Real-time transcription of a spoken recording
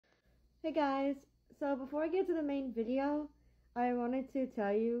Hey guys, so before I get to the main video, I wanted to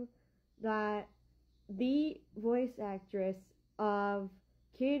tell you that the voice actress of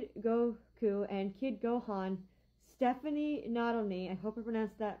Kid Goku and Kid Gohan, Stephanie Nottolny, I hope I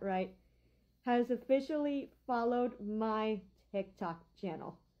pronounced that right, has officially followed my TikTok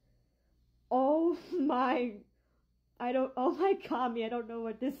channel. Oh my kami, I don't know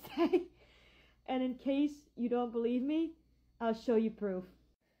what to say. And in case you don't believe me, I'll show you proof.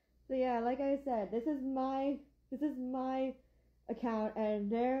 So yeah, like I said, this is my account,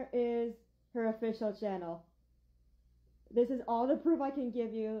 and there is her official channel. This is all the proof I can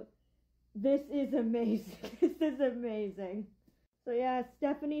give you. This is amazing. This is amazing. So yeah,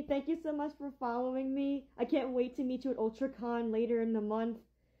 Stephanie, thank you so much for following me. I can't wait to meet you at UltraCon later in the month.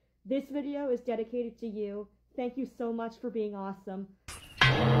 This video is dedicated to you. Thank you so much for being awesome.